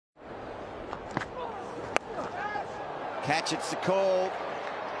Catch, it's the call.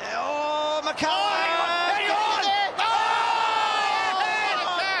 Oh, McCullum!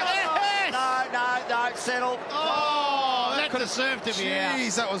 No, settled. Oh, that could have served to be out.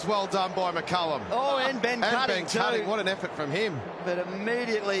 Jeez, that was well done by McCullum. Oh, and Ben Cutting too. What an effort from him. But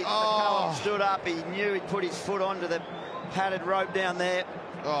immediately McCullum stood up. He knew he'd put his foot onto the padded rope down there.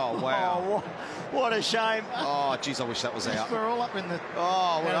 Oh, wow. Oh, what a shame. Oh, geez, I wish that was out. We're all up in the...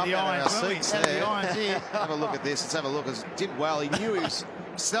 Oh, we're up in our seats there. The irons here. Have a look at this. Let's have a look. He did well. He knew he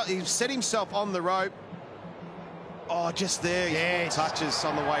set himself on the rope. Oh, just there. Yeah, touches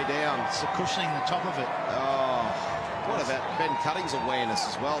on the way down. It's the cushioning the top of it. Oh, what about Ben Cutting's awareness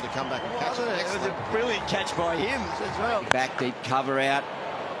as well to come back and catch it? It was a brilliant catch by him as well. Back deep, cover out.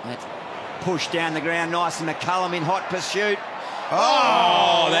 That's pushed down the ground nice, and McCullum in hot pursuit.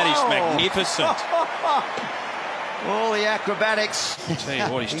 Oh, that is magnificent. All the acrobatics. Tell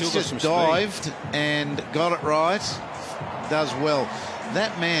you what, he's just dived and got it right. Does well.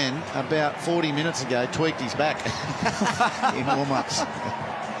 That man, about 40 minutes ago, tweaked his back in warm-ups.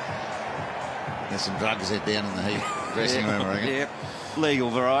 There's some drugs there down in the heat dressing room, I reckon. Yep. Legal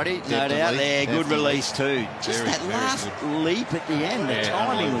variety, no doubt there. Good release too. Just that last leap at the end, the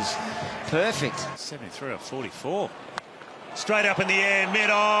timing was perfect. 73 or 44. Straight up in the air,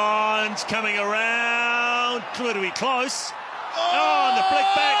 mid-ons, coming around. Could be close. Oh, and the flick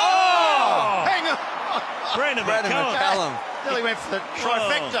back. Oh! Hang on! Brendon McCullum. Nearly went for the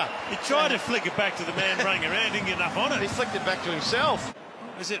trifecta. He tried to flick it back to the man running around, didn't get enough on it. He flicked it back to himself.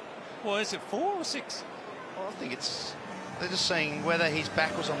 Is it 4 or 6? Well, I think it's... They're just seeing whether his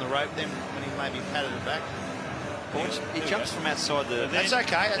back was on the rope then when he maybe patted it back. He jumps from outside the... That's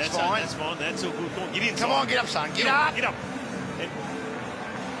okay, that's fine. That's fine, that's all good. Get inside. Come on, get up, son, get up! Get up!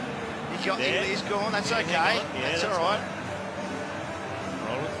 He's gone, that's okay. Yeah, that's all right.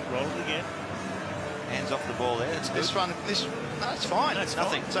 Roll it again. Hands off the ball there. That's This one, no, it's fine. That's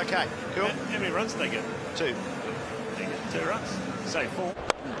nothing. Fine. It's okay. Cool. How many runs did they get? 2. They get 2 runs. Say 4.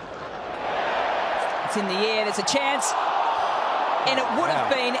 It's in the air. There's a chance. And it would have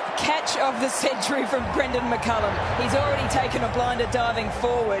been catch of the century from Brendon McCullum. He's already taken a blinder diving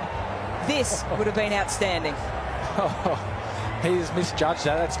forward. This would have been outstanding. He's misjudged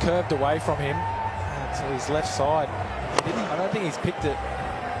that. That's curved away from him to his left side. I don't think he's picked it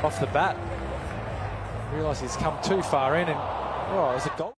off the bat. Realise he's come too far in, and it was a goal.